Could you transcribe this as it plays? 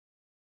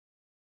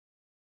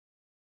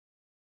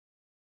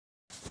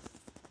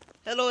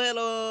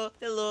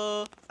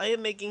Hello. I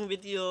am making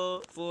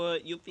video for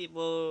you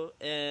people,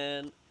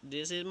 and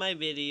this is my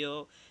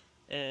video,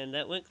 and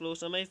that went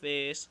close on my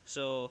face,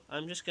 so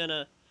I'm just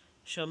gonna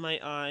shut my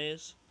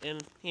eyes in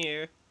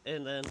here,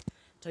 and then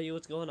tell you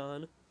what's going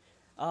on.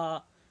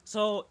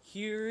 So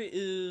here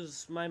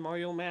is my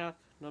Mario map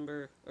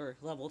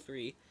level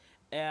 3,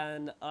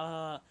 and,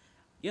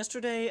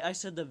 yesterday I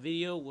said the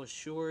video was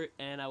short,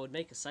 and I would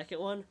make a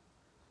second one.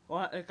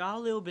 Well, it got a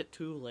little bit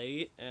too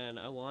late, and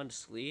I wanted to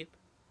sleep.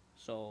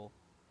 So,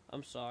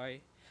 I'm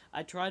sorry.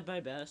 I tried my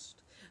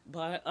best,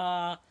 but,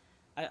 I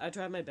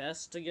tried my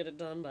best to get it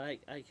done, but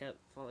I kept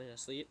falling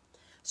asleep.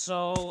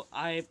 So,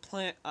 I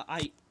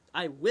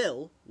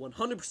will,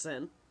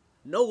 100%,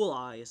 no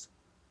lies,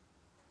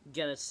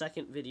 get a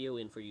second video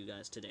in for you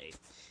guys today.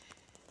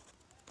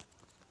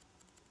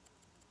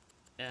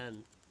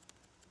 And,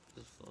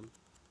 it's fun.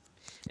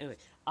 Anyway,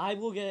 I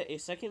will get a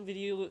second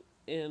video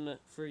in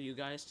for you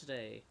guys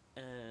today,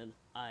 and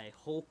I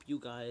hope you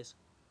guys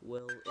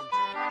will enjoy.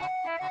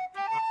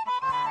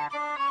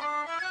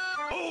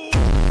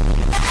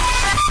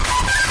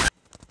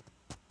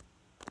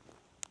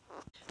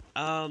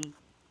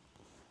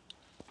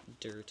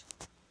 Dirt.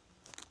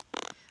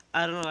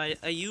 I don't know, I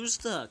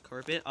used the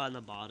carpet on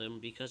the bottom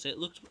because it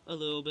looked a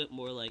little bit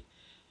more like,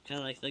 kind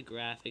of like the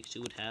graphics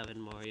you would have in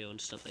Mario and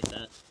stuff like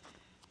that.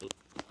 Oh,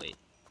 wait.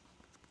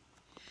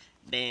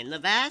 Ben the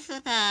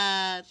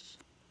Vassapatch!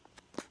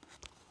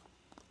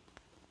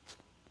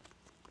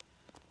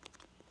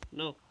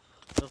 No.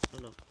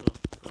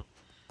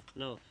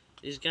 No.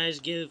 These guys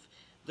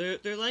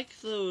they're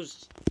like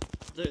those,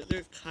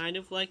 they're kind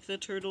of like the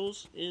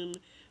turtles in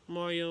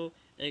Mario,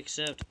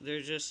 except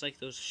they're just like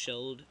those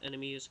shelled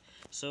enemies.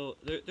 So,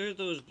 they're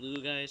those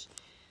blue guys.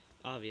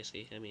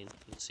 Obviously, I mean,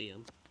 you can see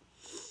them.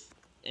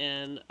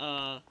 And,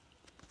 I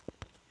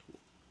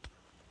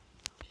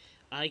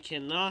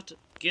cannot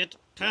get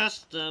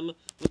past them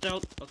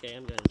without... Okay,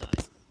 I'm gonna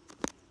die.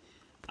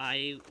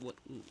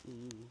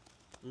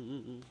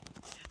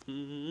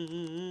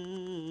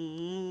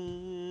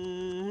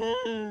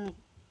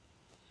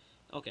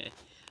 Okay,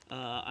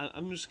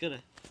 I'm just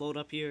gonna float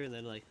up here and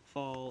then, like,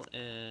 fall,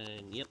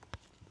 and yep.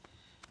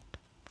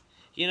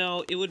 You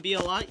know, it would be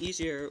a lot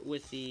easier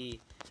with the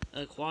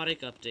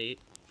aquatic update,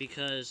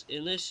 because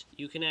in this,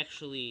 you can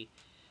actually,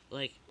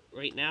 like,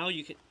 right now,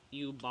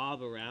 you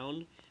bob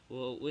around.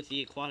 Well, with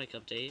the aquatic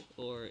update,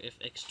 or if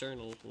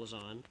external was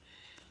on,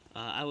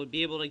 I would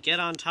be able to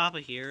get on top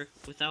of here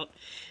without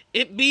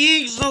it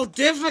being so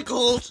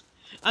difficult.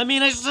 I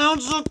mean, I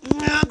sound so...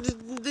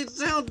 They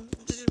sound...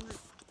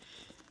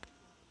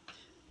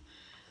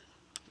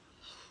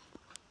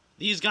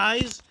 These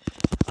guys,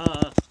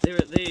 wow,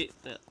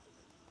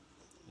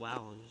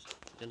 I'm just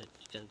gonna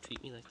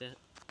treat me like that.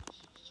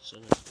 Just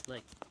gonna,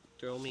 like,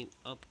 throw me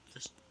up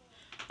this...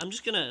 I'm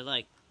just gonna,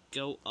 like,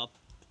 go up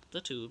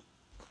the tube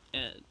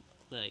and,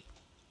 like,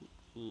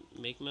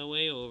 make my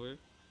way over,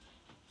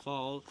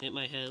 fall, hit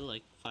my head,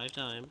 like, 5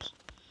 times.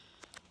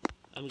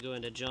 I'm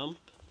going to jump.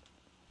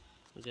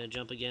 I'm gonna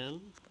jump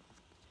again.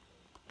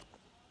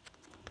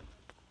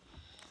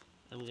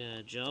 I'm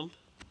gonna jump.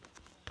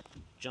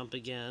 Jump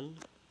again.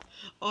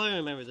 Oh, I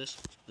remember this.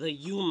 The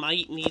you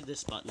might need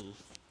this button.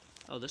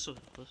 Oh, this will...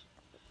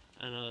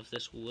 I don't know if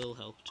this will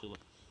help too much.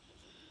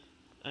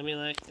 I mean,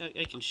 like,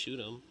 I can shoot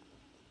him.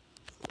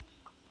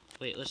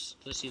 Wait, let's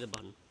see the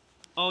button.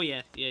 Oh,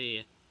 yeah.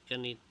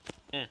 Gonna need...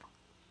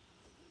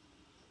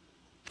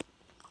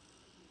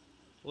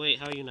 Wait,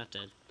 how are you not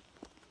dead?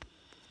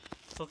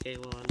 Okay,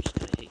 well, I'm just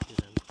gonna hit you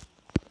then.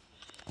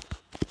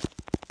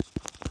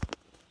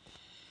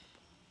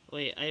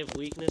 Wait, I have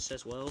weakness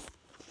as well?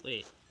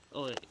 Wait.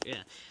 Oh,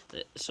 yeah.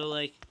 So,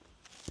 like,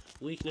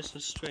 weakness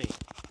and strength.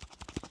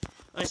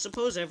 I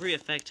suppose every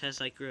effect has,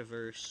 like,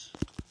 reverse.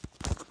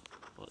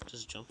 What,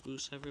 does jump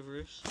boost have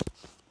reverse?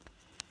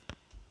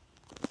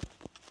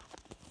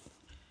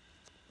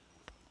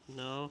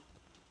 No.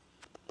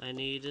 I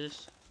need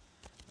this.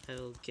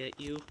 I'll get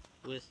you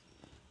with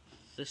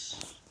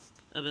this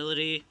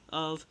ability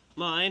of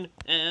mine,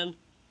 and...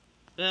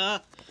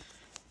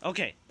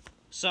 okay.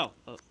 So,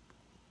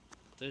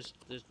 there's,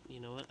 you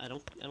know what? I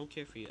don't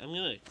care for you. I'm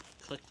gonna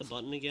click the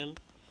button again.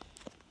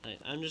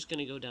 I'm just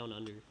gonna go down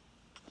under.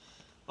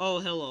 Oh,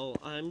 hello.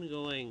 I'm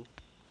going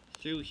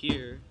through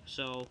here,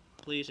 so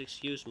please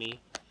excuse me.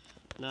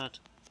 Not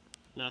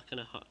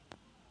gonna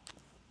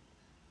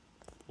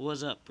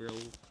What's up, bro?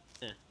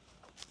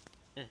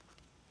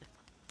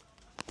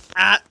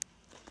 Ah!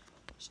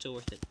 Still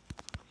worth it.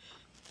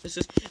 This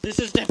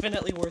is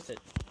definitely worth it.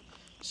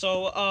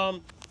 So,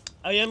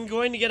 I am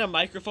going to get a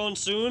microphone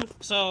soon,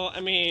 so, I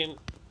mean,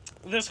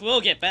 this will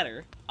get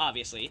better,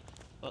 obviously.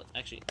 Well,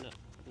 actually, no.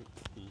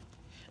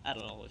 I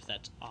don't know if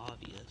that's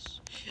obvious.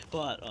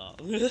 But, oh,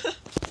 no!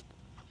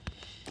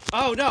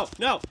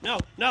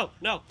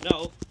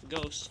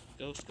 Ghost.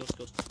 Oh,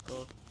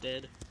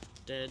 dead.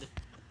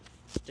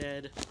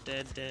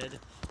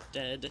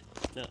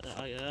 No,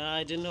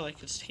 I didn't know I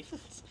could say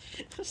that.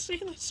 I'm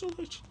saying that so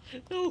much.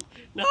 No!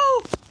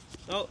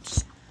 Oh,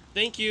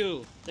 thank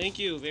you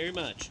very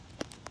much.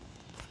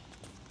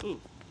 Ooh.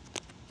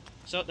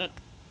 So that.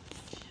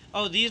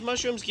 Oh, these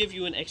mushrooms give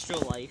you an extra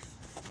life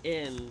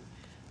in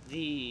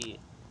the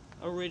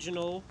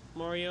original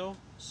Mario,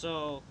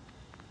 so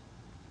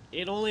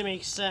it only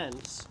makes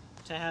sense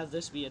to have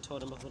this be a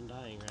totem of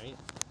undying, right?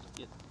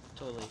 Yeah,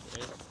 totally,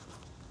 right?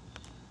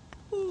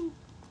 Woo!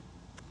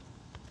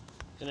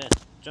 Gonna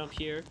jump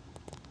here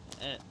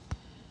at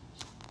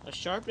a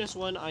sharpness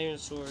 1 iron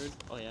sword.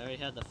 Oh yeah, I already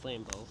had the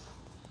flame bow.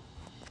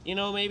 You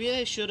know, maybe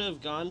I should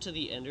have gone to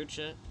the ender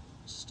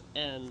chest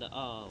and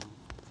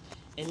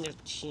ender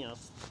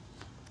chest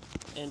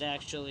and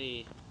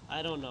actually,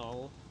 I don't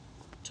know,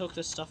 took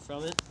the stuff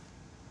from it.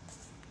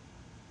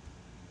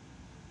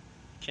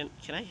 Can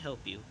I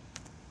help you?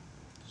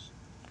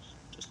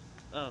 Just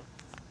oh,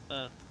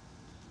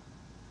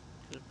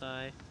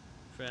 goodbye,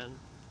 friend.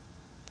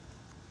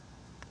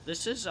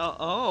 This is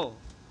oh,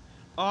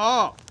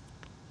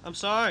 I'm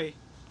sorry.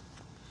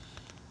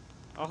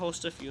 I'll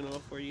host a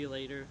funeral for you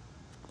later.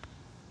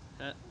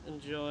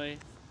 Enjoy.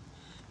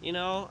 You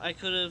know, I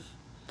could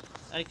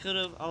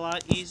have a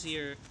lot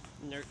easier.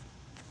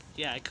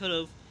 Yeah, I could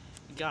have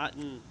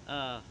gotten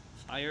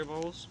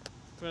fireballs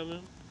from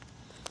him,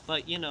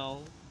 but you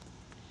know,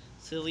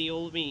 silly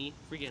old me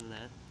forgetting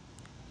that.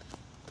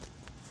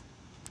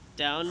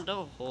 Down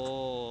the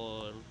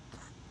hole.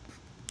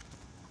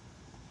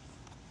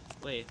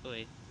 Wait.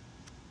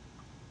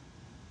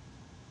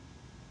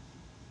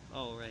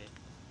 Oh right.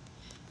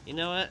 You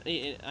know what?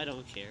 I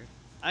don't care.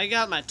 I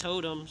got my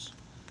totems.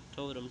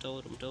 Totem.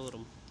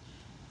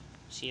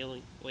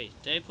 Ceiling. Wait,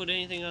 did I put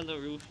anything on the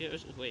roof here?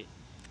 Wait.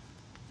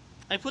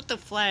 I put the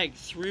flag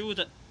through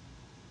the...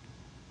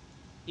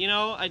 You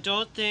know, I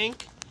don't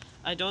think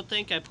I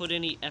put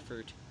any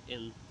effort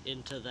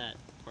into that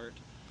part.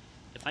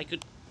 If I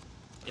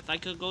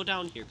could go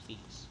down here,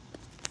 please.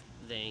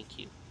 Thank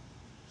you.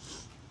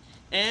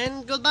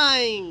 And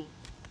goodbye!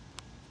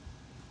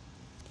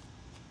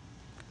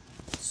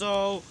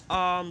 So,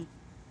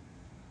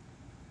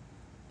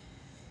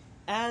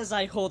 as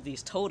I hold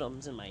these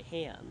totems in my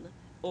hand,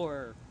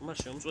 or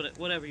mushrooms,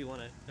 whatever you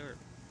wanna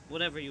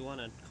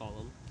call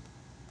them,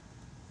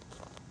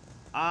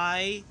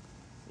 I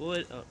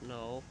would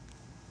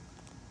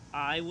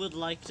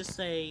like to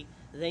say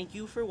thank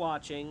you for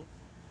watching.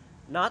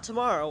 Not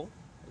tomorrow,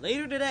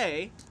 later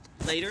today.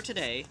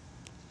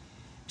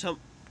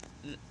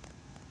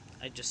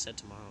 I just said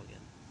tomorrow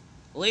again.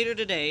 Later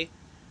today,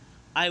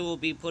 I will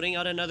be putting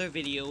out another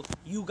video.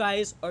 You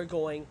guys are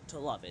going to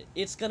love it.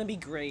 It's gonna be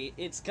great.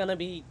 It's gonna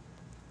be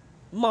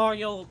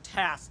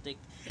Mario-tastic.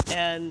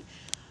 And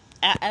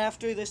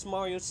after this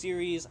Mario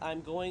series, I'm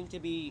going to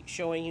be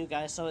showing you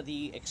guys some of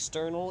the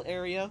external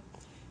area.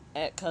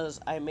 Because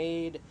I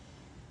made...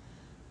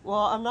 Well,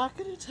 I'm not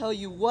going to tell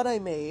you what I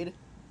made,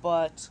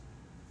 but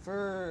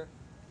for...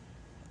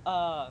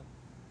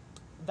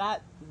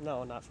 that...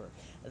 No, not for...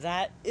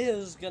 That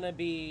is going to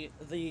be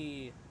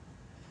the...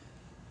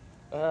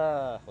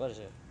 what is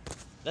it?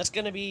 That's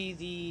going to be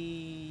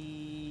the...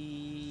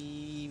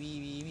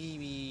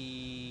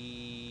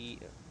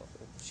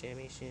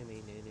 Shimmy,